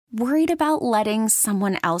Worried about letting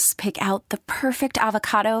someone else pick out the perfect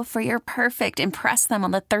avocado for your perfect impress them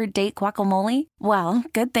on the third date guacamole? Well,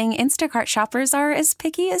 good thing Instacart shoppers are as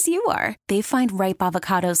picky as you are. They find ripe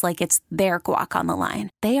avocados like it's their guac on the line.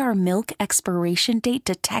 They are milk expiration date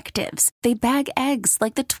detectives. They bag eggs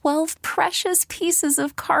like the 12 precious pieces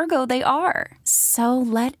of cargo they are. So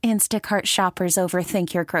let Instacart shoppers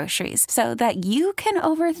overthink your groceries so that you can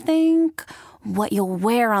overthink what you'll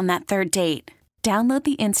wear on that third date. Download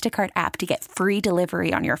the Instacart app to get free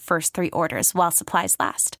delivery on your first 3 orders while supplies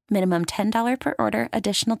last. Minimum $10 per order.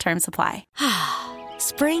 Additional terms apply.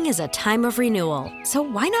 Spring is a time of renewal, so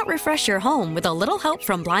why not refresh your home with a little help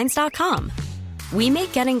from Blinds.com? We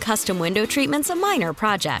make getting custom window treatments a minor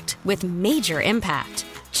project with major impact.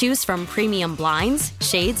 Choose from premium blinds,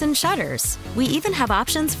 shades, and shutters. We even have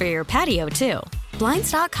options for your patio, too.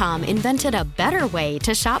 Blinds.com invented a better way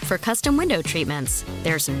to shop for custom window treatments.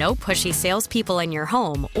 There's no pushy salespeople in your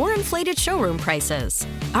home or inflated showroom prices.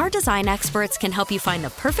 Our design experts can help you find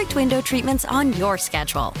the perfect window treatments on your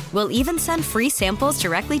schedule. We'll even send free samples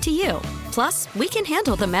directly to you. Plus, we can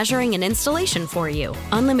handle the measuring and installation for you.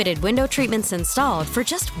 Unlimited window treatments installed for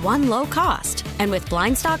just one low cost. And with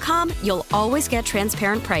Blinds.com, you'll always get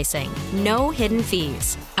transparent pricing. No hidden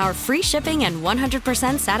fees. Our free shipping and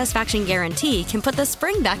 100% satisfaction guarantee can put the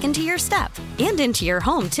spring back into your step and into your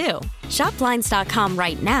home, too. Shop Blinds.com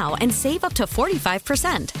right now and save up to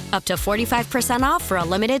 45%. Up to 45% off for a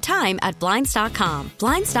limited time at Blinds.com.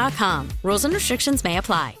 Blinds.com. Rules and restrictions may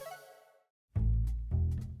apply.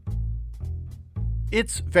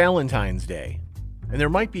 It's Valentine's Day, and there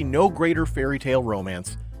might be no greater fairy tale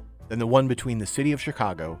romance than the one between the city of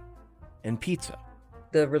Chicago and pizza.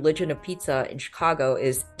 The religion of pizza in Chicago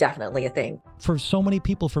is definitely a thing. For so many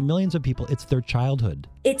people, for millions of people, it's their childhood.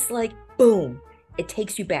 It's like, boom, it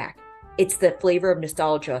takes you back. It's the flavor of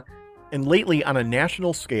nostalgia. And lately, on a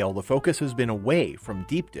national scale, the focus has been away from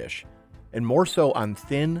deep dish and more so on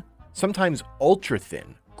thin, sometimes ultra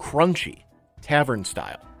thin, crunchy,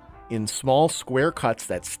 tavern-style, in small square cuts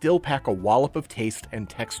that still pack a wallop of taste and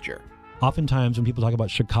texture. Oftentimes when people talk about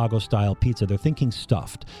Chicago-style pizza, they're thinking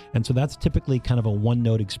stuffed. And so that's typically kind of a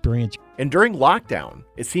one-note experience. And during lockdown,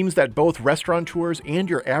 it seems that both restaurateurs and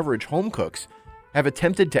your average home cooks have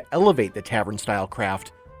attempted to elevate the tavern-style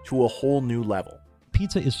craft to a whole new level.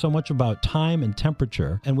 Pizza is so much about time and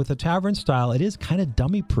temperature. And with a tavern style, it is kind of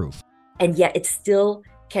dummy-proof. And yet it still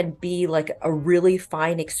can be like a really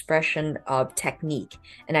fine expression of technique.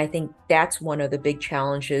 And I think that's one of the big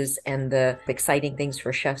challenges and the exciting things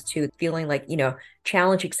for chefs too, feeling like,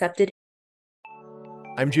 challenge accepted.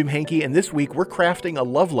 I'm Jim Hankey, and this week we're crafting a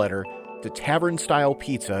love letter to tavern-style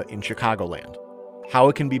pizza in Chicagoland, how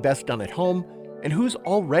it can be best done at home, and who's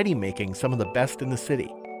already making some of the best in the city.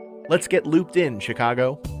 Let's get looped in,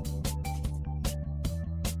 Chicago.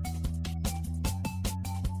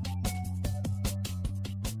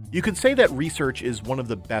 You could say that research is one of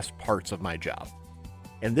the best parts of my job.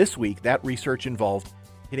 And this week, that research involved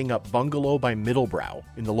hitting up Bungalow by Middlebrow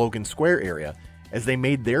in the Logan Square area as they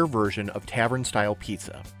made their version of tavern-style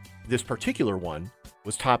pizza. This particular one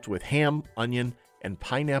was topped with ham, onion, and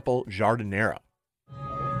pineapple giardiniera.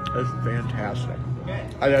 That's fantastic.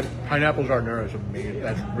 That pineapple giardiniera is amazing.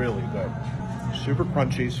 That's really good. Super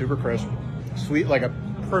crunchy, super crisp, sweet, like a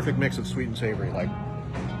perfect mix of sweet and savory. Like,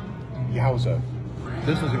 yowza.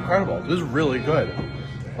 This is incredible. This is really good.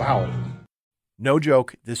 Wow. No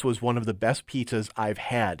joke, this was one of the best pizzas I've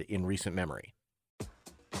had in recent memory.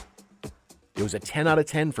 It was a 10 out of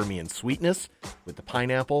 10 for me in sweetness with the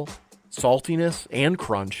pineapple, saltiness, and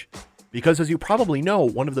crunch, because as you probably know,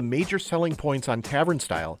 one of the major selling points on Tavern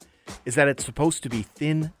Style is that it's supposed to be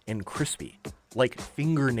thin and crispy, like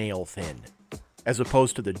fingernail thin, as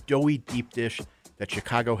opposed to the doughy deep dish that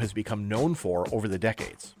Chicago has become known for over the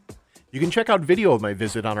decades. You can check out video of my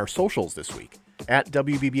visit on our socials this week, at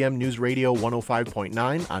WBBM News Radio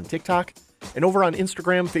 105.9 on TikTok, and over on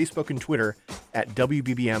Instagram, Facebook, and Twitter at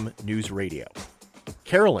WBBM News Radio.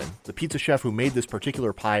 Carolyn, the pizza chef who made this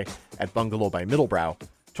particular pie at Bungalow by Middlebrow,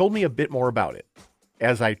 told me a bit more about it,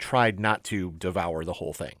 as I tried not to devour the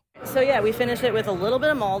whole thing. So yeah, we finished it with a little bit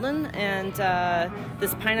of Malden and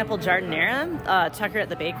this pineapple giardiniera. Tucker at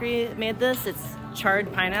the bakery made this. It's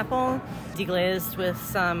charred pineapple, deglazed with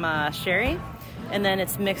some sherry, and then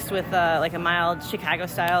it's mixed with like a mild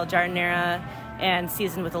Chicago-style giardiniera and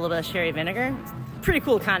seasoned with a little bit of sherry vinegar. Pretty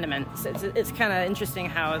cool condiment. So it's kind of interesting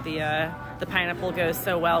how the pineapple goes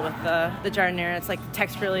so well with the giardiniera. It's like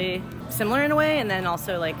texturally similar in a way, and then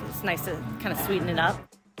also like it's nice to kind of sweeten it up.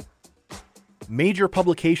 Major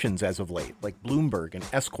publications as of late, like Bloomberg and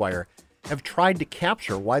Esquire, have tried to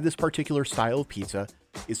capture why this particular style of pizza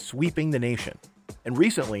is sweeping the nation. And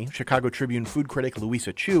recently, Chicago Tribune food critic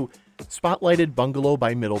Louisa Chu spotlighted Bungalow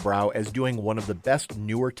by Middlebrow as doing one of the best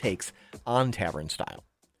newer takes on Tavern-Style.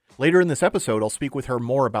 Later in this episode, I'll speak with her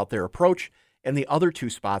more about their approach and the other 2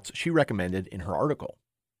 spots she recommended in her article.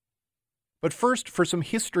 But first, for some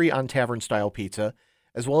history on Tavern-Style pizza,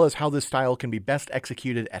 as well as how this style can be best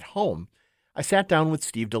executed at home, I sat down with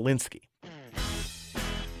Steve Dolinsky.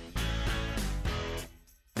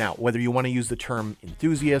 Now, whether you want to use the term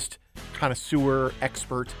enthusiast, connoisseur,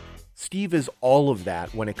 expert, Steve is all of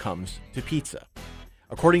that when it comes to pizza.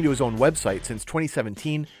 According to his own website, since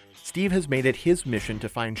 2017, Steve has made it his mission to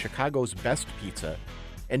find Chicago's best pizza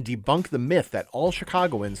and debunk the myth that all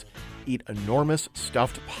Chicagoans eat enormous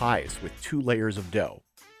stuffed pies with 2 layers of dough.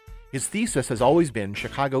 His thesis has always been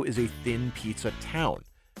Chicago is a thin pizza town,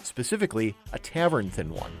 specifically a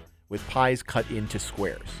tavern-thin one, with pies cut into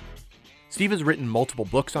squares. Steve has written multiple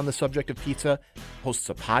books on the subject of pizza, hosts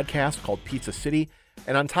a podcast called Pizza City,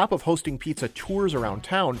 and on top of hosting pizza tours around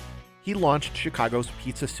town, he launched Chicago's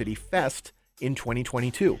Pizza City Fest in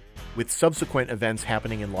 2022, with subsequent events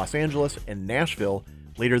happening in Los Angeles and Nashville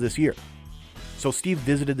later this year. So Steve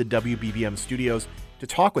visited the WBBM studios to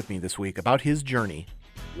talk with me this week about his journey,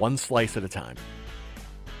 one slice at a time.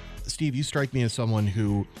 Steve, you strike me as someone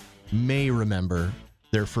who may remember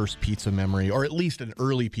their first pizza memory, or at least an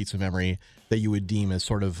early pizza memory that you would deem as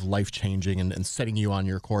sort of life-changing and setting you on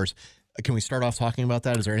your course. Can we start off talking about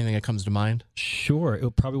that? Is there anything that comes to mind? Sure.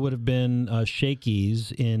 It probably would have been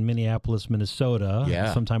Shakey's in Minneapolis, Minnesota,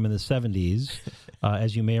 sometime in the 70s.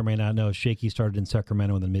 As you may or may not know, Shakey's started in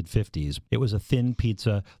Sacramento in the mid-50s. It was a thin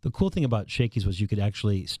pizza. The cool thing about Shakey's was you could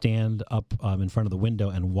actually stand up in front of the window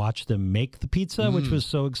and watch them make the pizza, which was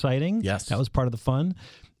so exciting. Yes. That was part of the fun.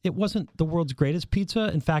 It wasn't the world's greatest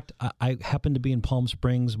pizza. In fact, I happened to be in Palm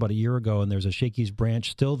Springs about a year ago, and there's a Shakey's branch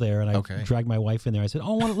still there, and I dragged my wife in there. I said,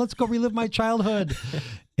 let's go relive my childhood.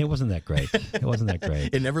 It wasn't that great.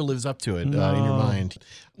 It never lives up to it in your mind.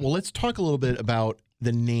 Well, let's talk a little bit about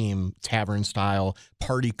the name Tavern-Style.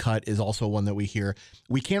 Party cut is also one that we hear.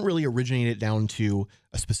 We can't really originate it down to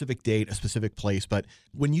a specific date, a specific place, but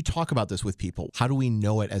when you talk about this with people, how do we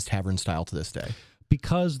know it as Tavern-Style to this day?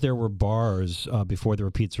 Because there were bars before there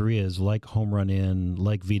were pizzerias, like Home Run Inn,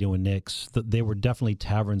 like Vito and Nick's, they were definitely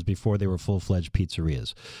taverns before they were full-fledged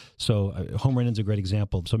pizzerias. So Home Run Inn's a great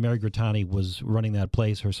example. So Mary Grattani was running that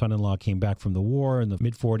place. Her son-in-law came back from the war in the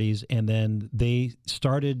mid-40s, and then they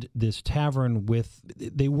started this tavern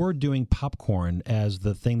they were doing popcorn as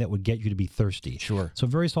the thing that would get you to be thirsty. Sure. So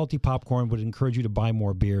very salty popcorn would encourage you to buy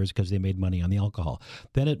more beers because they made money on the alcohol.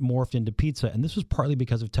 Then it morphed into pizza, and this was partly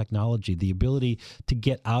because of technology, the ability to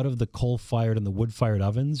get out of the coal-fired and the wood-fired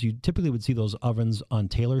ovens. You typically would see those ovens on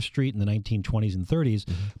Taylor Street in the 1920s and 30s,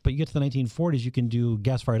 but you get to the 1940s, you can do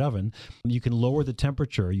gas-fired oven. You can lower the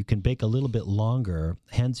temperature. You can bake a little bit longer.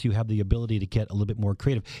 Hence, you have the ability to get a little bit more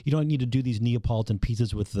creative. You don't need to do these Neapolitan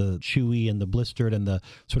pizzas with the chewy and the blistered and the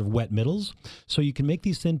sort of wet middles. So you can make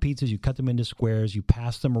these thin pizzas. You cut them into squares. You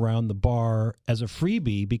pass them around the bar as a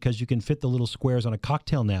freebie because you can fit the little squares on a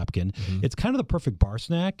cocktail napkin. It's kind of the perfect bar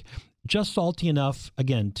snack. Just salty enough,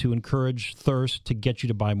 again, to encourage thirst to get you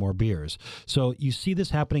to buy more beers. So you see this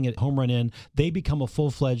happening at Home Run Inn. They become a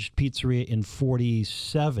full-fledged pizzeria in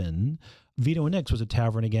 47. Vito and Nick's was a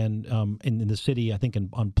tavern again in the city, I think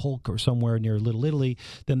on Polk or somewhere near Little Italy.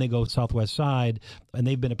 Then they go southwest side, and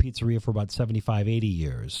they've been a pizzeria for about 75, 80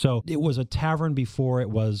 years. So it was a tavern before it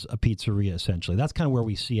was a pizzeria, essentially. That's kind of where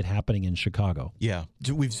we see it happening in Chicago. Yeah.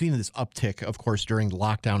 We've seen this uptick, of course, during the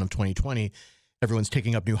lockdown of 2020. Everyone's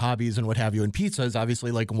taking up new hobbies and what have you, and pizza is obviously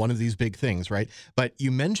like one of these big things, right? But you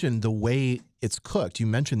mentioned the way it's cooked. You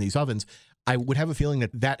mentioned these ovens. I would have a feeling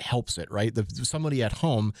that helps it, right? Somebody at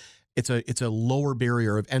home, it's a lower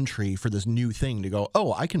barrier of entry for this new thing to go,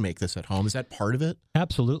 oh, I can make this at home. Is that part of it?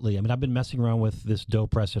 Absolutely. I mean, I've been messing around with this dough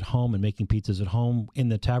press at home and making pizzas at home in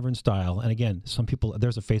the Tavern-Style. And again, some people,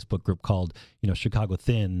 there's a Facebook group called, Chicago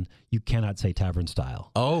Thin. You cannot say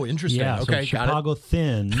Tavern-Style. Oh, interesting. Yeah, okay, so Chicago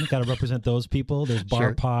Thin, got to represent those people. There's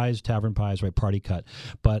bar pies, tavern pies, right? Party cut.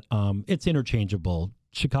 But it's interchangeable.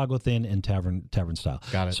 Chicago Thin and Tavern-Style.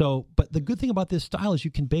 Got it. So, but the good thing about this style is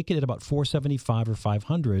you can bake it at about 475 or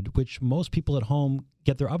 500, which most people at home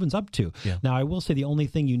get their ovens up to. Yeah. Now, I will say the only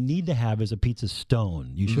thing you need to have is a pizza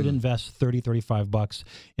stone. You should invest $30, $35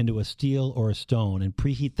 into a steel or a stone and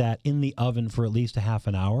preheat that in the oven for at least a half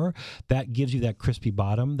an hour. That gives you that crispy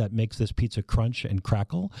bottom that makes this pizza crunch and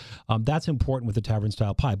crackle. That's important with the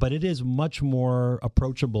Tavern-Style pie, but it is much more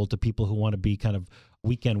approachable to people who want to be kind of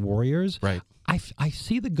weekend warriors. Right. I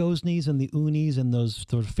see the Gosney's and the Unis and those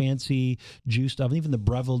sort of fancy juiced oven. Even the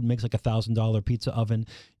Breville makes like $1,000 pizza oven.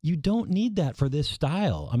 You don't need that for this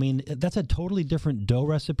style. I mean, that's a totally different dough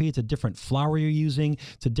recipe. It's a different flour you're using.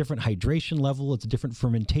 It's a different hydration level. It's a different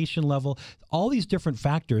fermentation level. All these different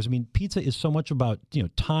factors. I mean, pizza is so much about,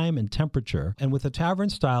 time and temperature. And with a tavern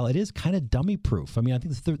style, it is kind of dummy proof. I mean, I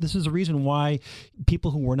think this is the reason why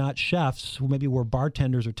people who were not chefs, who maybe were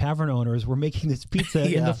bartenders or tavern owners, were making this pizza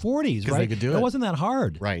in the 40s, right? They could do it. It wasn't that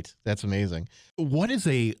hard. Right. That's amazing. What is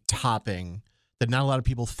a topping that not a lot of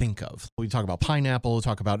people think of? We talk about pineapple, we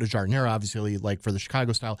talk about a jardinera, obviously, like for the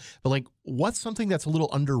Chicago style, but like, what's something that's a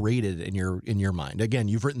little underrated in your mind? Again,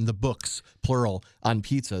 you've written the books, plural, on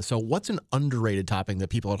pizza. So what's an underrated topping that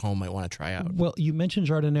people at home might want to try out? Well, you mentioned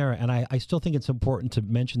jardinera, and I still think it's important to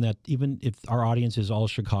mention that even if our audience is all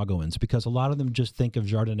Chicagoans, because a lot of them just think of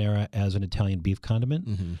jardinera as an Italian beef condiment.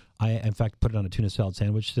 Mm-hmm. I, in fact, put it on a tuna salad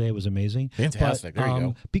sandwich today. It was amazing. Fantastic. There you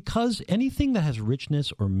go. Because anything that has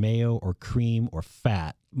richness or mayo or cream or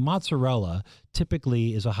fat, mozzarella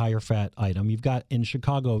typically is a higher fat item. You've got in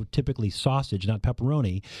Chicago typically sausage, not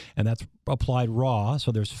pepperoni, and that's applied raw.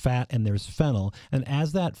 So there's fat and there's fennel. And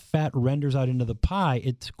as that fat renders out into the pie,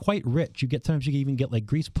 it's quite rich. Sometimes you can even get like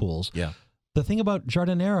grease pools. Yeah. The thing about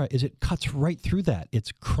jardinera is it cuts right through that.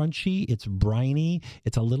 It's crunchy, it's briny,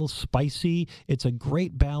 it's a little spicy. It's a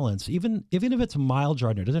great balance. Even if it's mild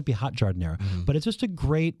jardinera, it doesn't have to be hot jardinera, but it's just a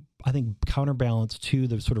great, I think, counterbalance to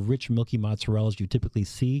the sort of rich, milky mozzarellas you typically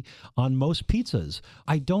see on most pizzas.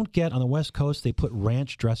 I don't get, on the West Coast, they put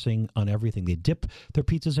ranch dressing on everything. They dip their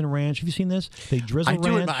pizzas in ranch. Have you seen this? They drizzle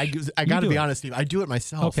ranch. I got to be honest, Steve, I do it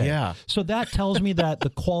myself. Okay. Yeah. So that tells me that the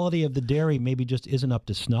quality of the dairy maybe just isn't up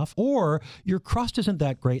to snuff, or your crust isn't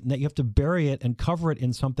that great and that you have to bury it and cover it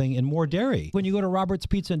in something in more dairy. When you go to Robert's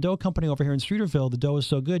Pizza and Dough Company over here in Streeterville, the dough is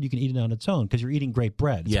so good you can eat it on its own because you're eating great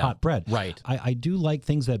bread. It's hot bread. Right. I do like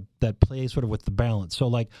things that play sort of with the balance. So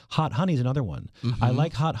like hot honey is another one. Mm-hmm. I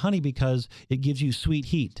like hot honey because it gives you sweet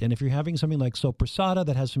heat. And if you're having something like soppressata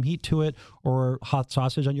that has some heat to it, or hot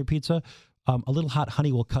sausage on your pizza, a little hot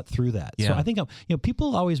honey will cut through that. Yeah. So I think,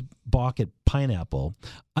 people always balk at pineapple.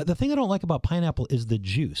 The thing I don't like about pineapple is the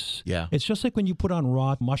juice. Yeah. It's just like when you put on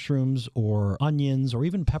raw mushrooms or onions or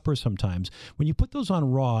even peppers sometimes. When you put those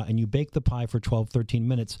on raw and you bake the pie for 12, 13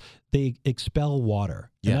 minutes, they expel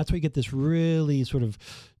water. And that's why you get this really sort of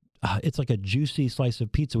it's like a juicy slice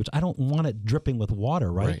of pizza, which I don't want it dripping with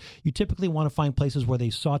water, right? You typically want to find places where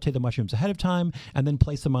they saute the mushrooms ahead of time and then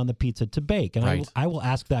place them on the pizza to bake. And I will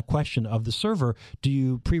ask that question of the server, do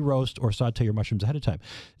you pre-roast or saute your mushrooms ahead of time?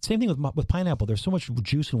 Same thing with pineapple. There's so much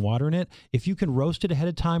juice and water in it. If you can roast it ahead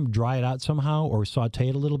of time, dry it out somehow, or saute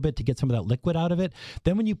it a little bit to get some of that liquid out of it,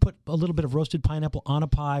 then when you put a little bit of roasted pineapple on a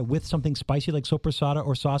pie with something spicy like soppressata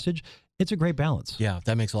or sausage, it's a great balance. Yeah,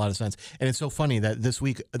 that makes a lot of sense. And it's so funny that this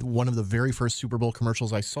week, one of the very first Super Bowl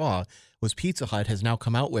commercials I saw was Pizza Hut has now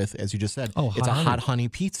come out with, as you just said, it's a hot honey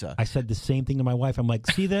pizza. I said the same thing to my wife. I'm like,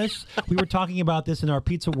 see this? We were talking about this in our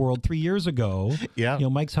pizza world 3 years ago. Yeah.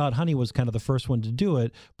 Mike's Hot Honey was kind of the first one to do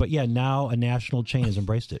it. But yeah, now a national chain has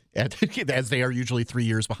embraced it. As they are usually 3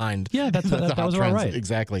 years behind. Yeah, that was all right.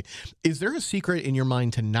 Exactly. Is there a secret in your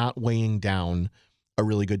mind to not weighing down a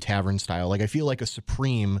really good tavern style? Like, I feel like a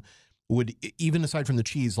Supreme would, even aside from the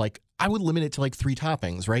cheese, like I would limit it to like 3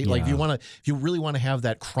 toppings, right? Yeah. Like if you really want to have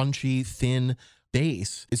that crunchy, thin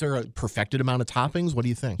base, is there a perfected amount of toppings? What do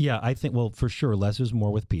you think? Yeah, I think, well, for sure, less is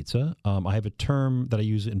more with pizza. I have a term that I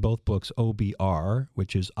use in both books, OBR,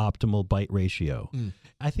 which is optimal bite ratio.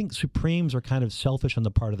 I think Supremes are kind of selfish on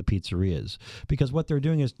the part of the pizzerias because what they're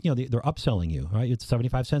doing is, they're upselling you, right? It's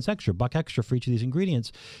 75 cents extra, $1 extra for each of these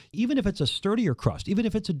ingredients. Even if it's a sturdier crust, even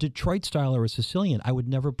if it's a Detroit style or a Sicilian, I would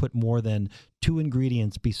never put more than 2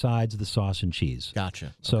 ingredients besides the sauce and cheese.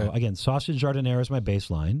 Gotcha. So again, sausage jardinera is my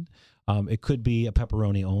baseline. It could be a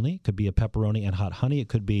pepperoni only. It could be a pepperoni and hot honey. It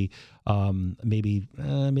could be maybe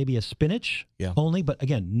a spinach only. But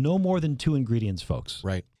again, no more than 2 ingredients, folks.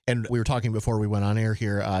 Right. And we were talking before we went on air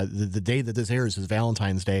here, the day that this airs is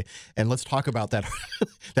Valentine's Day. And let's talk about that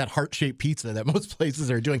that heart-shaped pizza that most places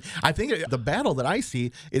are doing. I think the battle that I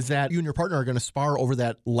see is that you and your partner are going to spar over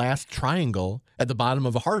that last triangle at the bottom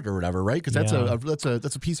of a heart or whatever, right? Because that's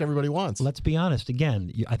a piece everybody wants. Let's be honest.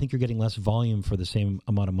 Again, I think you're getting less volume for the same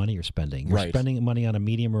amount of money you're spending. You're spending money on a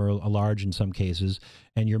medium or a large in some cases,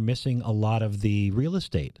 and you're missing a lot of the real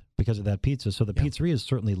estate because of that pizza. So the pizzerias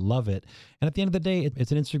certainly love it. And at the end of the day,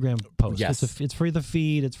 it's an Instagram post. Yes. It's for the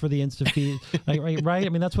feed. It's for the Insta feed. right? I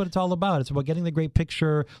mean, that's what it's all about. It's about getting the great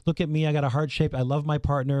picture. Look at me. I got a heart-shaped. I love my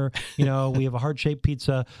partner. We have a heart-shaped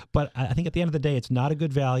pizza. But I think at the end of the day, it's not a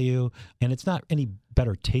good value, and it's not any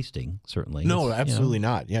better tasting, certainly. No, absolutely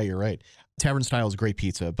not. Yeah, you're right. Tavern-Style is great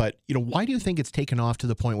pizza. But, why do you think it's taken off to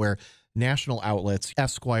the point where national outlets,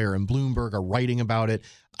 Esquire and Bloomberg, are writing about it?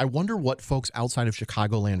 I wonder what folks outside of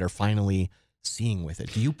Chicagoland are finally seeing with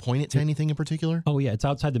it. Do you point it to anything in particular? Oh, yeah. It's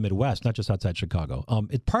outside the Midwest, not just outside Chicago.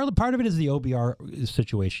 Part of it is the OBR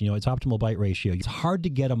situation. It's optimal bite ratio. It's hard to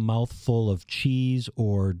get a mouthful of cheese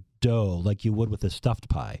or dough like you would with a stuffed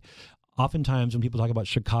pie. Oftentimes when people talk about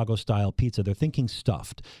Chicago-style pizza, they're thinking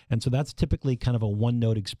stuffed. And so that's typically kind of a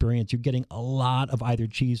one-note experience. You're getting a lot of either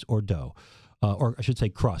cheese or dough. Or I should say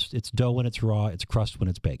crust. It's dough when it's raw. It's crust when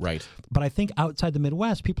it's baked. Right. But I think outside the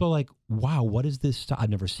Midwest, people are like, wow, what is this style?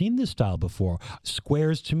 I've never seen this style before.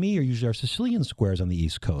 Squares to me are usually our Sicilian squares on the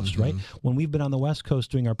East Coast, right? When we've been on the West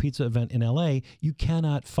Coast doing our pizza event in L.A., you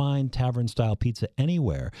cannot find tavern-style pizza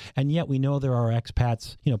anywhere. And yet we know there are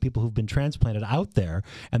expats, people who've been transplanted out there,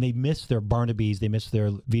 and they miss their Barnaby's, they miss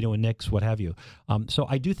their Vito and Nick's, what have you. So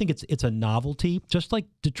I do think it's a novelty, just like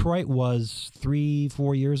Detroit was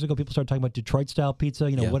 3-4 years ago. People started talking about Detroit-style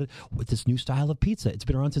pizza. What this new style of pizza? It's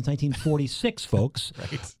been around since 1946, folks.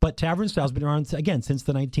 Right. But Tavern-Style's been around, again, since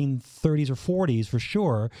the 1930s or 40s for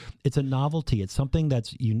sure. It's a novelty. It's something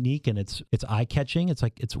that's unique, and it's eye-catching.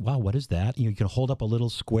 It's wow, what is that? You can hold up a little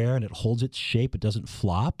square, and it holds its shape. It doesn't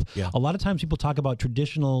flop. Yeah. A lot of times people talk about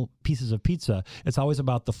traditional pieces of pizza. It's always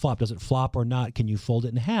about the flop. Does it flop or not? Can you fold it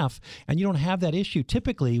in half? And you don't have that issue.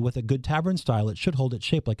 Typically, with a good Tavern-Style, it should hold its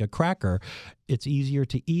shape like a cracker. It's easier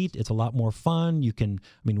to eat. It's a lot more fun.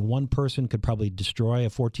 One person could probably destroy a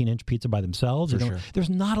 14-inch pizza by themselves. Sure. There's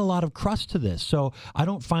not a lot of crust to this. So I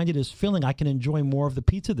don't find it as filling. I can enjoy more of the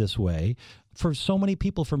pizza this way. For so many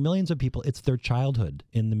people, for millions of people, it's their childhood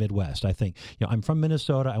in the Midwest, I think. I'm from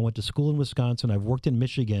Minnesota. I went to school in Wisconsin. I've worked in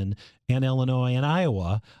Michigan and Illinois and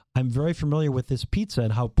Iowa. I'm very familiar with this pizza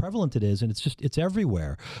and how prevalent it is, and it's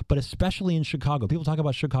everywhere, but especially in Chicago. People talk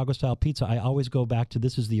about Chicago-style pizza. I always go back to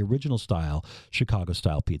this is the original style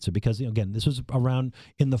Chicago-style pizza because, again, this was around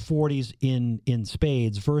in the 40s in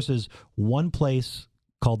spades versus one place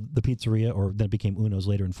called the Pizzeria, or then it became Uno's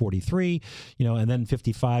later in 43, and then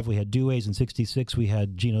 55 we had Due's, and 66 we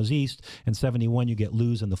had Gino's East, and 71 you get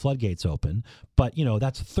Lou's and the floodgates open. But,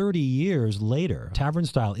 that's 30 years later.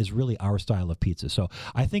 Tavern-Style is really our style of pizza. So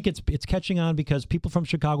I think it's catching on because people from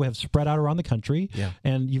Chicago have spread out around the country,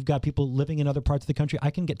 and you've got people living in other parts of the country.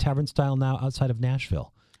 I can get Tavern-Style now outside of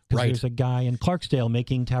Nashville. Right. There's a guy in Clarksdale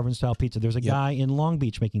making Tavern-Style pizza. There's a guy in Long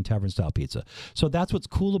Beach making Tavern-Style pizza. So that's what's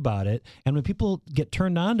cool about it. And when people get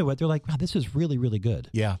turned on to it, they're like, wow, this is really, really good.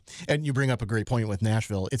 Yeah. And you bring up a great point with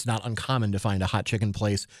Nashville. It's not uncommon to find a hot chicken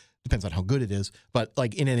place. Depends on how good it is, but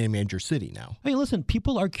like in any major city now. I mean, listen,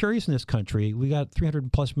 people are curious in this country. We got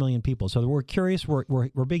 300+ million people, so we're curious. We're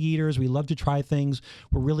big eaters. We love to try things.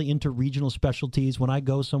 We're really into regional specialties. When I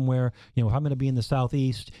go somewhere, if I'm going to be in the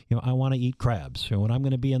Southeast, I want to eat crabs. When I'm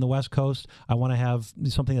going to be in the West Coast, I want to have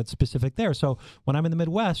something that's specific there. So when I'm in the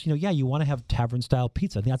Midwest, you want to have Tavern-Style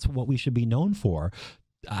pizza. I think that's what we should be known for,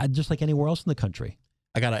 just like anywhere else in the country.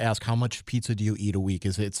 I got to ask, how much pizza do you eat a week?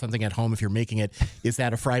 Is it something at home if you're making it? Is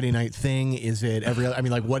that a Friday night thing? Is it every other?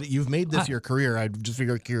 What you've made this your career? I just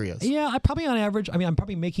figure curious. Yeah, I probably on average, I'm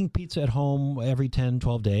probably making pizza at home every 10,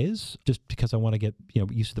 12 days just because I want to get,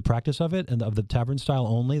 used to the practice of it and of the Tavern-Style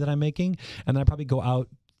only that I'm making. And then I probably go out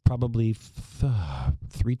probably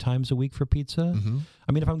 3 times a week for pizza. Mm-hmm.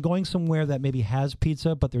 If I'm going somewhere that maybe has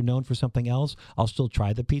pizza, but they're known for something else, I'll still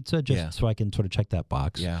try the pizza just so I can sort of check that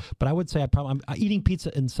box. Yeah. But I would say I'm eating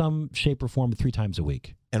pizza in some shape or form 3 times a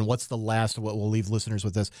week. And what's the last, we'll leave listeners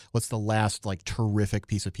with this, what's the last terrific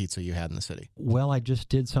piece of pizza you had in the city? Well, I just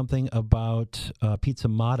did something about Pizza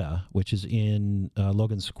Mata, which is in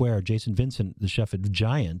Logan Square. Jason Vincent, the chef at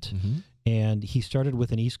Giant, and he started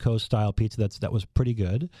with an East Coast style pizza that was pretty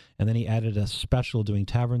good. And then he added a special doing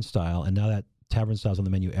Tavern-Style, and now that Tavern-Style's on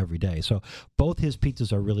the menu every day. So both his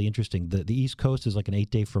pizzas are really interesting. The East Coast is like an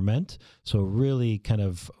 8-day ferment, so really kind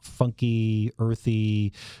of funky,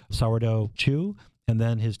 earthy sourdough chew. And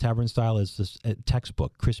then his Tavern-Style is this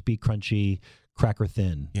textbook, crispy, crunchy, cracker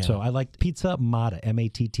thin. Yeah. So I like Pizza Mata,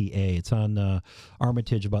 M-A-T-T-A. It's on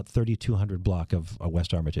Armitage, about 3200 block of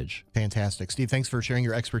West Armitage. Fantastic. Steve, thanks for sharing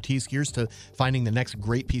your expertise. Here's to finding the next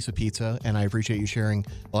great piece of pizza, and I appreciate you sharing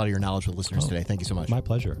a lot of your knowledge with listeners today. Thank you so much. My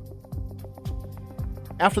pleasure.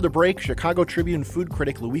 After the break, Chicago Tribune food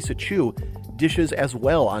critic Louisa Chu dishes as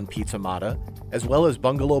well on Pizza Mata. as well as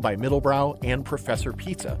Bungalow by Middlebrow and Professor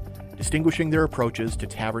Pizza, distinguishing their approaches to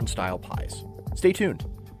tavern-style pies. Stay tuned.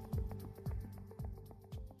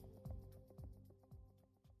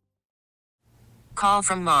 Call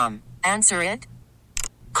from mom. Answer it.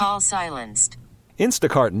 Call silenced.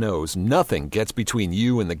 Instacart knows nothing gets between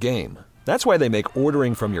you and the game. That's why they make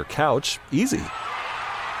ordering from your couch easy.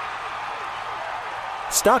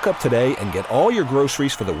 Stock up today and get all your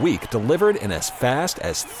groceries for the week delivered in as fast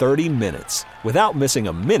as 30 minutes without missing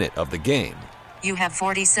a minute of the game. You have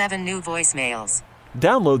 47 new voicemails.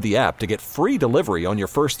 Download the app to get free delivery on your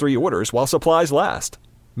first 3 orders while supplies last.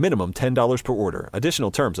 Minimum $10 per order.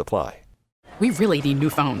 Additional terms apply. We really need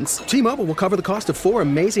new phones. T-Mobile will cover the cost of 4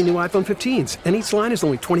 amazing new iPhone 15s, and each line is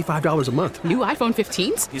only $25 a month. New iPhone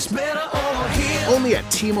 15s? It's better over here. Only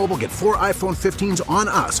at T-Mobile, get 4 iPhone 15s on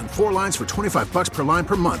us and 4 lines for $25 per line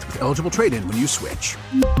per month with eligible trade-in when you switch.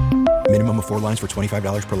 Minimum of 4 lines for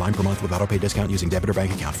 $25 per line per month with autopay discount using debit or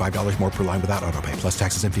bank account. $5 more per line without autopay, plus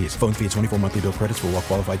taxes and fees. Phone fee at 24 monthly bill credits for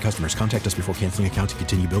well-qualified customers. Contact us before canceling account to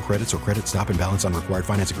continue bill credits or credit stop and balance on required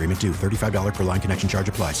finance agreement due. $35 per line connection charge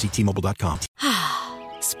applies. See T-Mobile.com.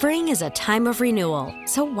 Spring is a time of renewal,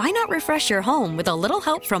 so why not refresh your home with a little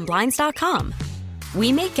help from Blinds.com?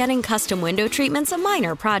 We make getting custom window treatments a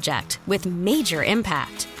minor project with major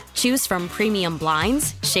impact. Choose from premium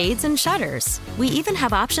blinds, shades, and shutters. We even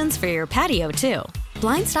have options for your patio, too.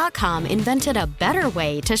 Blinds.com invented a better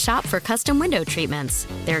way to shop for custom window treatments.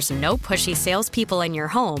 There's no pushy salespeople in your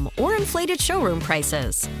home or inflated showroom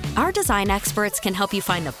prices. Our design experts can help you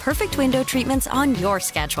find the perfect window treatments on your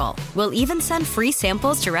schedule. We'll even send free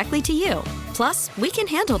samples directly to you. Plus, we can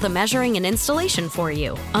handle the measuring and installation for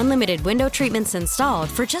you. Unlimited window treatments installed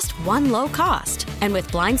for just one low cost. And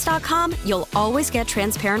with Blinds.com, you'll always get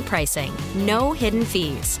transparent pricing. No hidden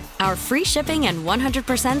fees. Our free shipping and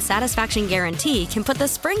 100% satisfaction guarantee can put the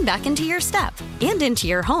spring back into your step and into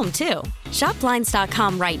your home, too. Shop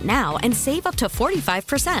Blinds.com right now and save up to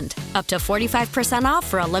 45%. Up to 45% off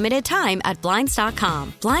for a limited time at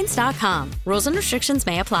Blinds.com. Blinds.com. Rules and restrictions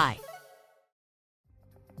may apply.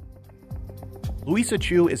 Louisa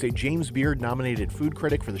Chu is a James Beard-nominated food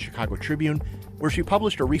critic for the Chicago Tribune, where she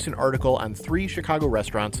published a recent article on 3 Chicago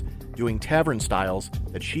restaurants doing tavern styles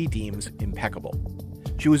that she deems impeccable.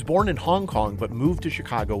 She was born in Hong Kong but moved to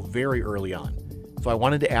Chicago very early on, so I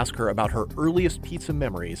wanted to ask her about her earliest pizza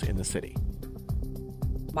memories in the city.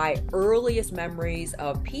 My earliest memories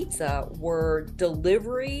of pizza were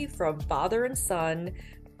delivery from father and son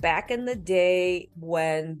back in the day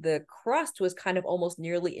when the crust was kind of almost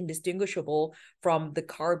nearly indistinguishable from the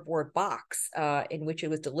cardboard box in which it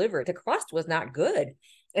was delivered. The crust was not good.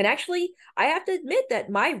 And actually, I have to admit that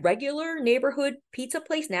my regular neighborhood pizza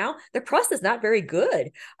place now, the crust is not very good.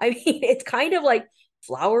 I mean, it's kind of like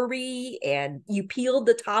floury, and you peeled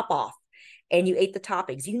the top off and you ate the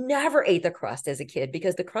toppings. You never ate the crust as a kid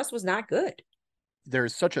because the crust was not good.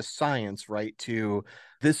 There's such a science, right, to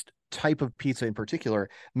this type of pizza in particular,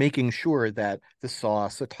 making sure that the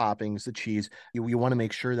sauce, the toppings, the cheese, you want to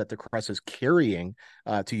make sure that the crust is carrying,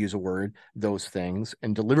 to use a word, those things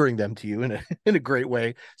and delivering them to you in a great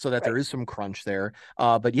way so that there is some crunch there.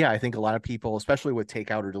 But yeah, I think a lot of people, especially with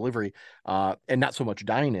takeout or delivery, and not so much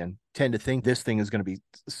dine-in, tend to think this thing is going to be,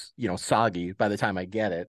 soggy by the time I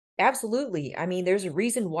get it. Absolutely. I mean, there's a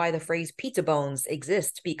reason why the phrase pizza bones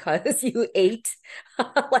exists, because you ate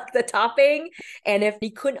like the topping, and if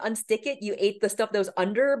you couldn't unstick it, you ate the stuff that was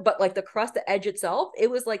under, but like the crust, the edge itself,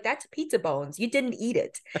 it was like, that's pizza bones. You didn't eat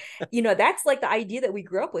it. That's like the idea that we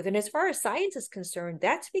grew up with. And as far as science is concerned,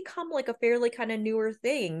 that's become like a fairly kind of newer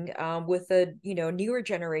thing with the, newer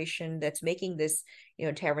generation that's making this,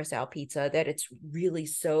 tavern style pizza, that it's really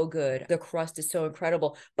so good. The crust is so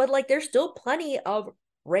incredible, but like, there's still plenty of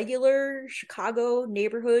regular Chicago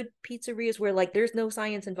neighborhood pizzerias where like there's no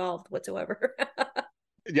science involved whatsoever.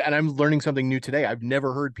 Yeah, and I'm learning something new today. I've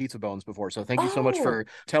never heard pizza bones before, so thank you so much for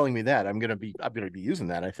telling me that. I'm gonna be using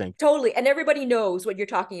that, I think. Totally, and everybody knows what you're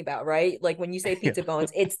talking about, right? Like when you say pizza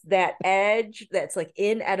bones, it's that edge that's like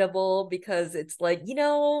inedible because it's like,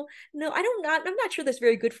 no, I'm not sure that's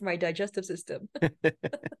very good for my digestive system.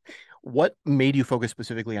 What made you focus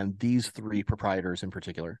specifically on these 3 proprietors in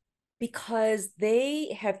particular? Because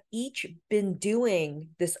they have each been doing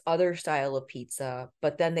this other style of pizza,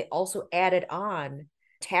 but then they also added on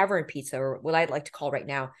tavern pizza, or what I'd like to call right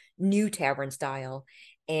now, new tavern style.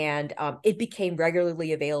 And it became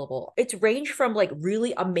regularly available. It's ranged from like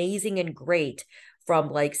really amazing and great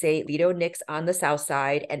from like, say, Vito Nick's on the south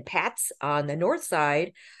side and Pat's on the north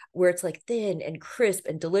side, where it's like thin and crisp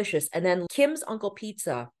and delicious. And then Kim's Uncle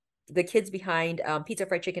Pizza, the kids behind Pizza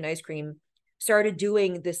Fried Chicken Ice Cream, started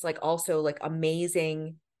doing this like also like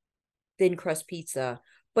amazing, thin crust pizza,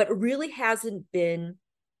 but it really hasn't been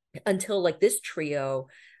until like this trio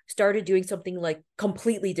started doing something like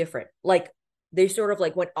completely different. Like they sort of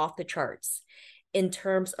like went off the charts in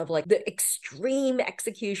terms of like the extreme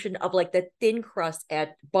execution of like the thin crust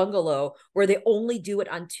at Bungalow, where they only do it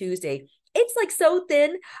on Tuesday. It's like so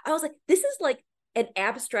thin. I was like, this is like an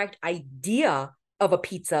abstract idea of a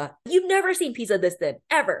pizza. You've never seen pizza this thin,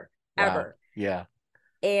 ever, Wow. ever. Yeah.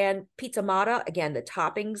 And Pizza Mata, again, the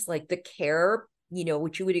toppings, like the care,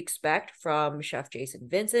 which you would expect from Chef Jason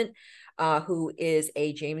Vincent, who is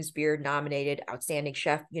a James Beard nominated outstanding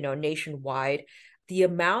chef, nationwide. The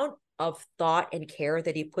amount of thought and care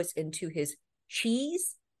that he puts into his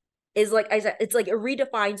cheese is like I said, it's like it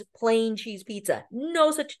redefines plain cheese pizza.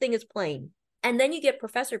 No such thing as plain. And then you get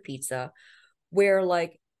Professor Pizza, where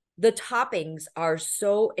like the toppings are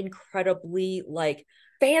so incredibly like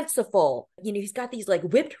fanciful. He's got these like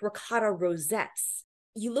whipped ricotta rosettes.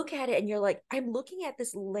 You look at it and you're like, I'm looking at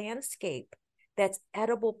this landscape that's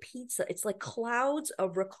edible pizza. It's like clouds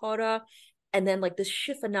of ricotta and then like this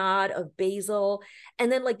chiffonade of basil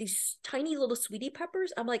and then like these tiny little sweetie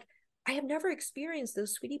peppers. I'm like, I have never experienced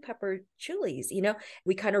those sweetie pepper chilies.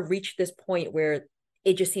 We kind of reached this point where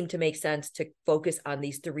it just seemed to make sense to focus on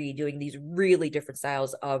these three doing these really different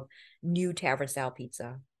styles of new tavern style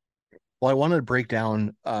pizza. Well, I wanted to break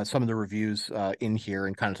down some of the reviews in here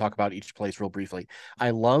and kind of talk about each place real briefly.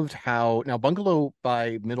 I loved how now Bungalow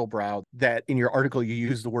by Middlebrow, that in your article you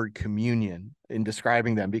use the word communion in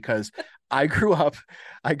describing them, because I grew up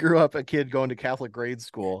a kid going to Catholic grade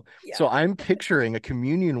school. Yeah. So I'm picturing a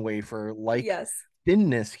communion wafer like Yes.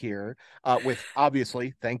 thinness here, with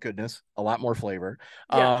obviously, thank goodness, a lot more flavor.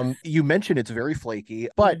 Yeah. You mentioned it's very flaky,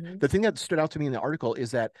 but Mhm. the thing that stood out to me in the article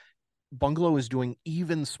is that Bungalow is doing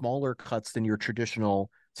even smaller cuts than your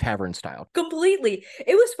traditional tavern style. Completely.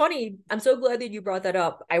 It was funny. I'm so glad that you brought that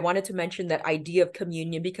up. I wanted to mention that idea of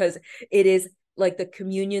communion because it is like the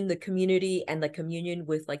communion, the community, and the communion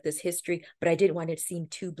with like this history. But I didn't want it to seem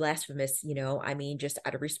too blasphemous, just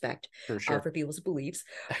out of respect for people's beliefs.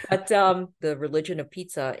 But the religion of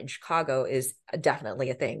pizza in Chicago is definitely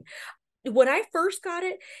a thing. When I first got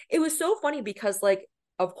it, it was so funny because, like,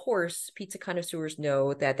 of course, pizza connoisseurs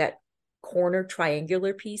know that corner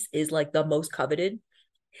triangular piece is like the most coveted.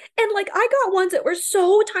 And like I got ones that were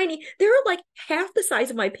so tiny. They were like half the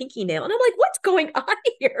size of my pinky nail. And I'm like, what's going on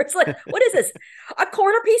here? It's like, what is this? A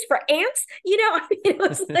corner piece for ants? It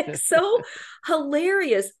was like so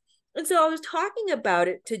hilarious. And so I was talking about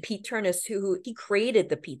it to Pete Turnus, who he created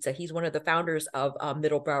the pizza. He's one of the founders of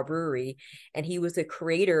Middlebrow Brewery, and he was the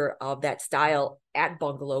creator of that style at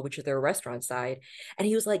Bungalow, which is their restaurant side. And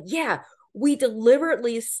he was like, "Yeah, we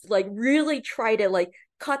deliberately like really try to like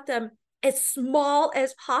cut them as small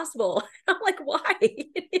as possible." I'm like, why?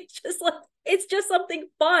 It's just something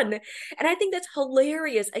fun, and I think that's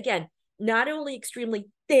hilarious. Again, not only extremely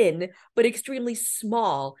thin, but extremely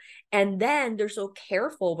small. And then they're so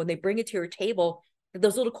careful when they bring it to your table that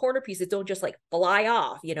those little corner pieces don't just like fly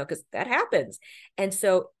off, because that happens. And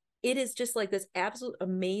so it is just like this absolute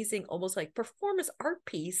amazing, almost like performance art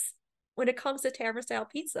piece when it comes to tavern style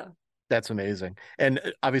pizza. That's amazing. And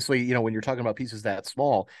obviously, when you're talking about pieces that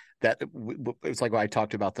small, that it's like what I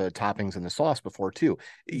talked about the toppings and the sauce before too.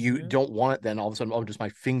 You don't want it then all of a sudden, oh, just my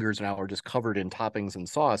fingers now are just covered in toppings and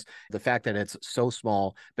sauce. The fact that it's so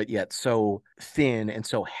small, but yet so thin and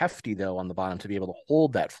so hefty though on the bottom to be able to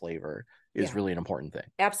hold that flavor is really an important thing.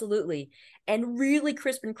 Absolutely. And really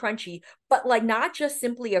crisp and crunchy, but like not just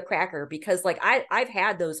simply a cracker, because like I've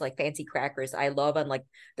had those like fancy crackers I love on like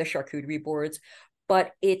the charcuterie boards,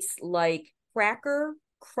 but it's like cracker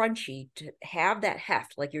crunchy to have that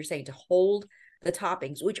heft, like you're saying, to hold the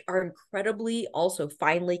toppings, which are incredibly also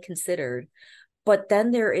finely considered. But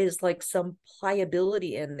then there is like some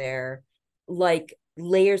pliability in there, like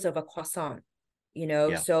layers of a croissant,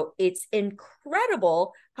 So it's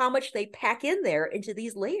incredible how much they pack in there into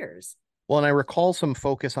these layers. Well, and I recall some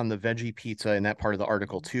focus on the veggie pizza in that part of the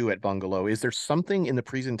article too at Bungalow. Is there something in the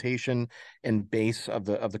presentation and base of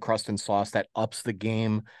the crust and sauce that ups the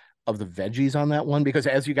game of the veggies on that one? Because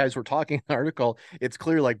as you guys were talking in the article, it's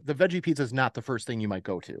clear like the veggie pizza is not the first thing you might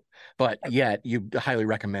go to, but yet you highly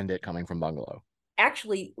recommend it coming from Bungalow.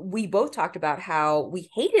 Actually, we both talked about how we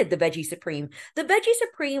hated the Veggie Supreme. The Veggie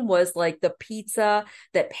Supreme was like the pizza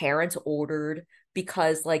that parents ordered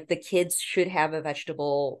because like the kids should have a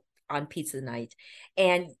vegetable on pizza night.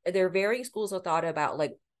 And there are varying schools of thought about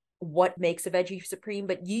like what makes a Veggie Supreme,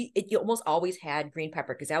 but you almost always had green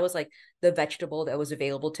pepper because that was like the vegetable that was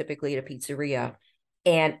available typically at a pizzeria.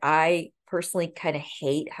 And I personally kind of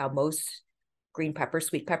hate how most green peppers,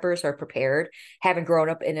 sweet peppers are prepared. Having grown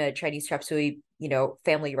up in a Chinese chop suey,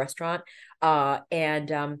 family restaurant.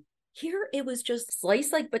 And here it was just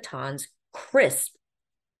sliced like batons, crisp.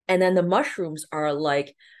 And then the mushrooms are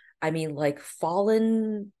like, like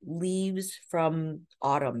fallen leaves from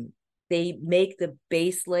autumn. They make the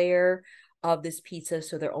base layer of this pizza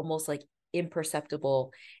so they're almost like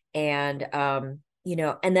imperceptible. And and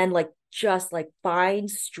then like just like fine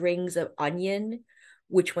strings of onion,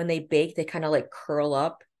 which when they bake, they kind of like curl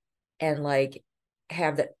up and like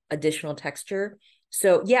have that additional texture.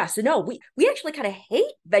 So yeah, so no, we actually kind of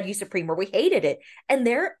hate Veggie Supreme, or we hated it. And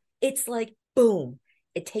there it's like boom,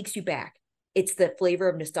 it takes you back. It's the flavor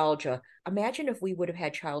of nostalgia. Imagine if we would have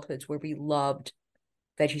had childhoods where we loved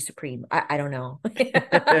Veggie Supreme. I don't know.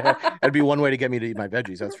 That'd be one way to get me to eat my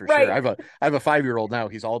veggies, that's for Right. sure. I have a 5-year-old now.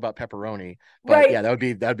 He's all about pepperoni. But Right. yeah,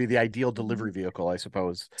 that'd be the ideal delivery vehicle, I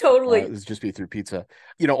suppose. Totally. Is just be through pizza.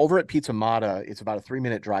 Over at Pizza Mata, it's about a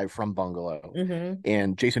 3-minute drive from Bungalow.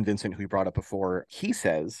 And Jason Vincent, who we brought up before, he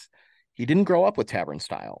says he didn't grow up with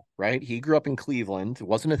Tavern-Style, right? He grew up in Cleveland. It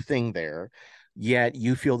wasn't a thing there. Yet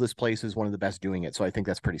you feel this place is one of the best doing it. So I think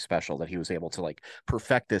that's pretty special that he was able to like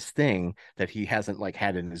perfect this thing that he hasn't like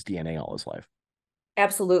had in his DNA all his life.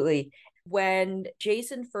 Absolutely. When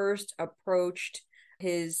Jason first approached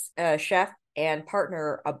his chef and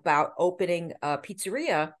partner about opening a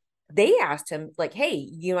pizzeria, they asked him like, "Hey,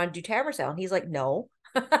 you want to do Tavern-Style?" And he's like, "No."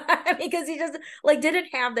 Because he just like didn't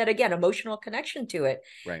have that, again, emotional connection to it.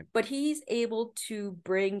 Right. But he's able to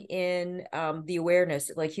bring in the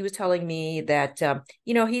awareness. Like he was telling me that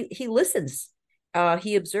he listens,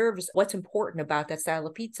 he observes what's important about that style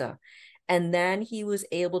of pizza. And then he was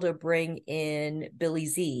able to bring in Billy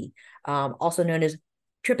Z, also known as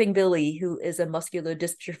Tripping Billy, who is a muscular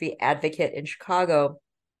dystrophy advocate in Chicago.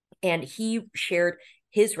 And he shared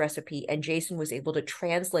his recipe, and Jason was able to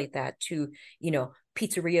translate that to,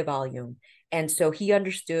 pizzeria volume. And so he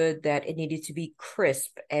understood that it needed to be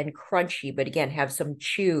crisp and crunchy, but again, have some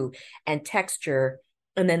chew and texture.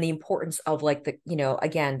 And then the importance of like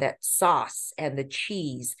again, that sauce and the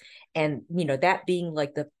cheese, and, that being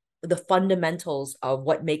like the fundamentals of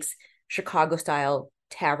what makes Chicago style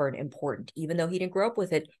tavern important. Even though he didn't grow up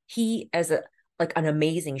with it, he, as an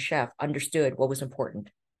amazing chef, understood what was important.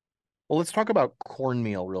 Well, let's talk about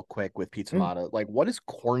cornmeal real quick with Pizza Mata. Like, what is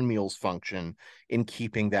cornmeal's function in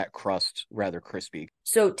keeping that crust rather crispy?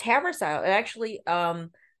 So Tavern-Style, actually,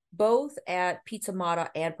 both at Pizza Mata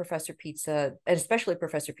and Professor Pizza, and especially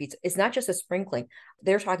Professor Pizza, it's not just a sprinkling.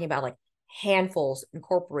 They're talking about like handfuls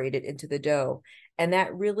incorporated into the dough. And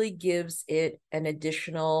that really gives it an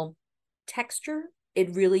additional texture.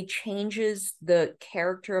 It really changes the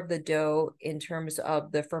character of the dough in terms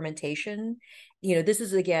of the fermentation. This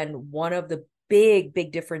is, again, one of the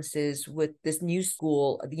big differences with this new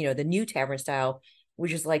school, the new Tavern-Style,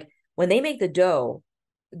 which is like when they make the dough,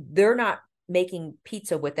 they're not making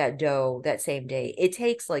pizza with that dough that same day. It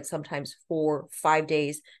takes like sometimes 4-5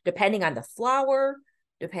 days, depending on the flour,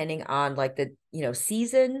 depending on like the,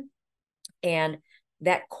 season. And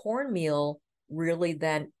that cornmeal really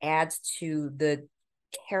then adds to the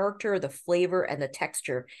character, the flavor, and the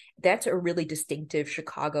texture. That's a really distinctive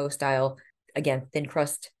Chicago style, again, thin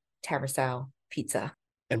crust Tavern-Style pizza.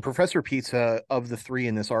 And Professor Pizza, of the three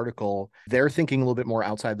in this article, they're thinking a little bit more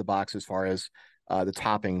outside the box as far as the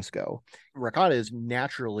toppings go. Ricotta is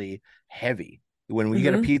naturally heavy. When we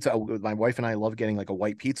get a pizza, my wife and I love getting like a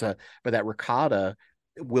white pizza, but that ricotta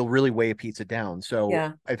will really weigh a pizza down.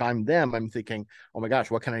 So if I'm them, I'm thinking, oh my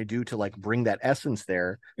gosh, what can I do to like bring that essence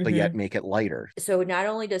there, but yet make it lighter? So not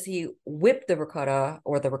only does he whip the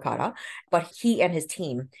ricotta, but he and his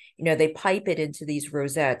team, they pipe it into these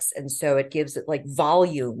rosettes. And so it gives it like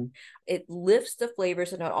volume. It lifts the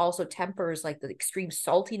flavors, and it also tempers like the extreme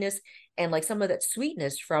saltiness and like some of that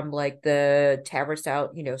sweetness from like the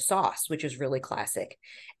Tavern-Style, sauce, which is really classic.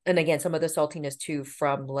 And again, some of the saltiness too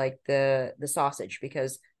from like the sausage,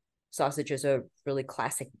 because sausage is a really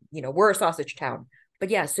classic, we're a sausage town. But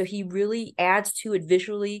yeah, so he really adds to it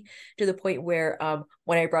visually, to the point where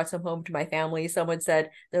when I brought some home to my family, someone said,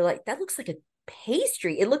 they're like, that looks like a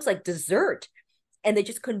pastry. It looks like dessert. And they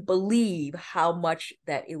just couldn't believe how much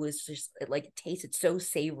that it was just like it tasted so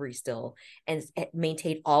savory still, and it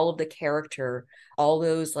maintained all of the character, all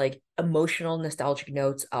those like emotional, nostalgic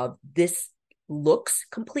notes of this looks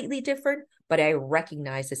completely different, but I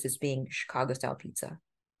recognize this as being Chicago style pizza.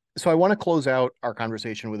 So I want to close out our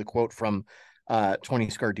conversation with a quote from Tony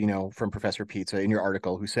Scardino from Professor Pizza in your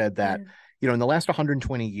article, who said that, in the last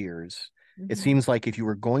 120 years, it seems like if you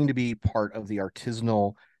were going to be part of the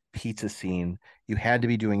artisanal pizza scene, you had to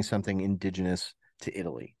be doing something indigenous to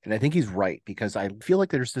Italy. And I think he's right, because I feel like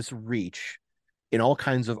there's this reach in all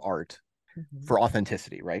kinds of art Mm-hmm. for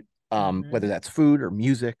authenticity, right? Mm-hmm. Whether that's food or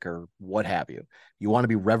music or what have you. You want to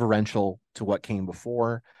be reverential to what came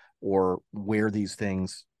before or where these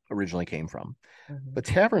things originally came from. Mm-hmm. But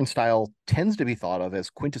tavern style tends to be thought of as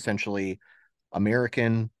quintessentially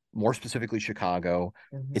American, more specifically Chicago.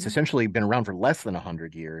 Mm-hmm. It's essentially been around for less than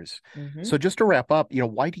 100 years. Mm-hmm. So just to wrap up,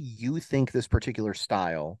 why do you think this particular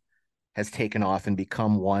style has taken off and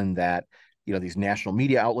become one that, these national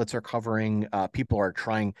media outlets are covering, people are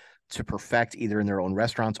trying to perfect either in their own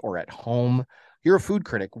restaurants or at home? You're a food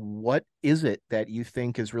critic. What is it that you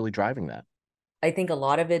think is really driving that? I think a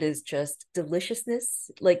lot of it is just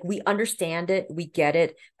deliciousness. Like, we understand it, we get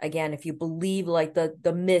it. Again, if you believe like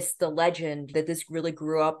the myth, the legend that this really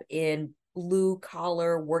grew up in blue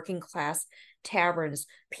collar working class taverns,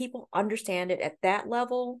 people understand it at that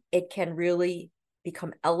level. It can really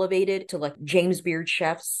become elevated to like James Beard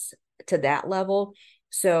chefs to that level.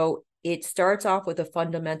 So it starts off with a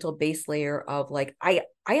fundamental base layer of like, I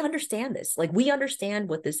understand this. Like, we understand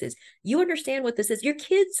what this is. You understand what this is. Your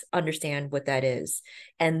kids understand what that is.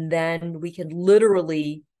 And then we can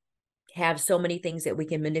literally have so many things that we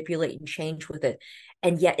can manipulate and change with it.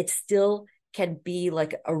 And yet it still can be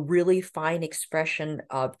like a really fine expression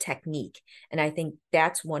of technique. And I think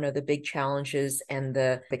that's one of the big challenges and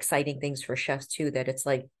the exciting things for chefs too, that it's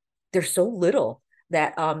like, there's so little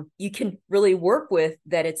that you can really work with,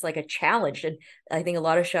 that it's like a challenge. And I think a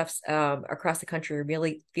lot of chefs across the country are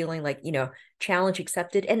really feeling like, challenge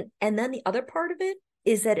accepted. And then the other part of it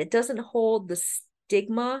is that it doesn't hold the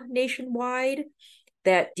stigma nationwide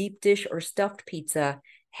that deep dish or stuffed pizza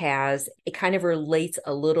has. It kind of relates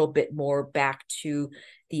a little bit more back to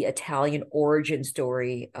the Italian origin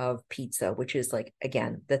story of pizza, which is like,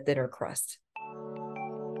 again, the thinner crust.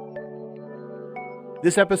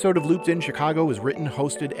 This episode of Looped In Chicago was written,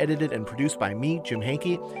 hosted, edited, and produced by me, Jim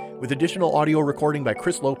Hankey, with additional audio recording by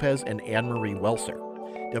Chris Lopez and Anne-Marie Welser.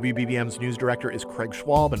 WBBM's news director is Craig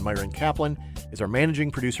Schwab, and Myron Kaplan is our managing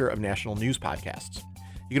producer of national news podcasts.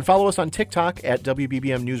 You can follow us on TikTok at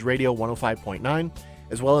WBBM News Radio 105.9,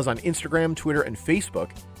 as well as on Instagram, Twitter, and Facebook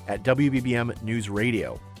at WBBM News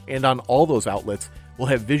Radio. And on all those outlets, we'll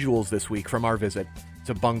have visuals this week from our visit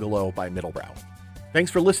to Bungalow by Middlebrow. Thanks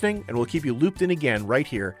for listening, and we'll keep you looped in again right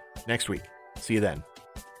here next week. See you then.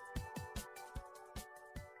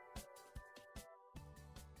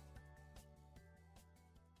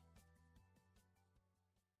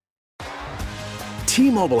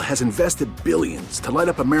 T-Mobile has invested billions to light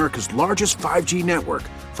up America's largest 5G network,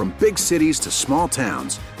 from big cities to small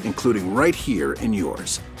towns, including right here in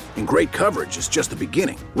yours. And great coverage is just the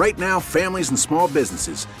beginning. Right now, families and small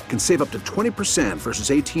businesses can save up to 20%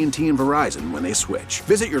 versus AT&T and Verizon when they switch.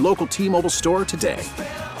 Visit your local T-Mobile store today.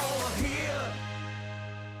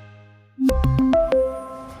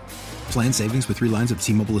 Plan savings with 3 lines of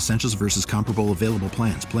T-Mobile Essentials versus comparable available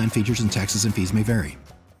plans. Plan features and taxes and fees may vary.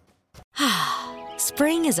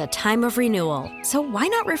 Spring is a time of renewal, so why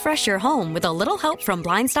not refresh your home with a little help from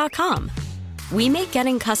Blinds.com? We make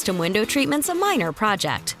getting custom window treatments a minor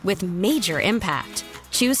project with major impact.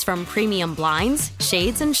 Choose from premium blinds,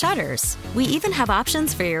 shades, and shutters. We even have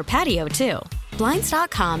options for your patio, too.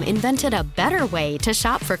 Blinds.com invented a better way to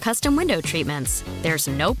shop for custom window treatments. There's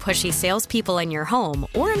no pushy salespeople in your home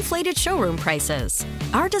or inflated showroom prices.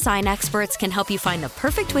 Our design experts can help you find the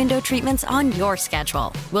perfect window treatments on your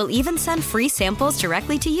schedule. We'll even send free samples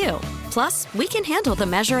directly to you. Plus, we can handle the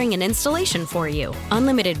measuring and installation for you.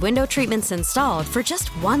 Unlimited window treatments installed for just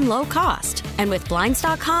one low cost. And with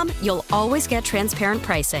Blinds.com, you'll always get transparent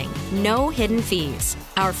pricing. No hidden fees.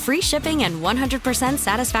 Our free shipping and 100%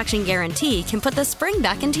 satisfaction guarantee can put the spring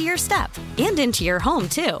back into your step and into your home,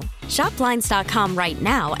 too. Shop Blinds.com right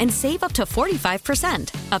now and save up to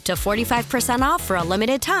 45%. Up to 45% off for a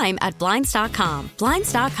limited time at Blinds.com.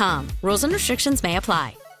 Blinds.com. Rules and restrictions may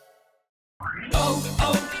apply.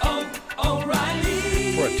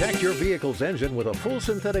 Protect your vehicle's engine with a full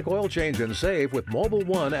synthetic oil change and save with Mobil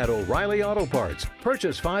 1 at O'Reilly Auto Parts.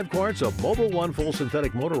 Purchase 5 quarts of Mobil 1 full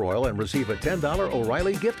synthetic motor oil and receive a $10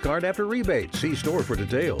 O'Reilly gift card after rebate. See store for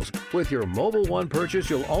details. With your Mobil 1 purchase,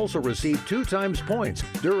 you'll also receive 2 times points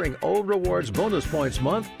during O Rewards Bonus Points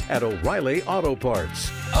Month at O'Reilly Auto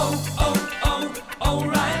Parts.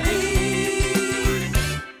 O'Reilly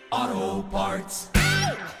Auto Parts.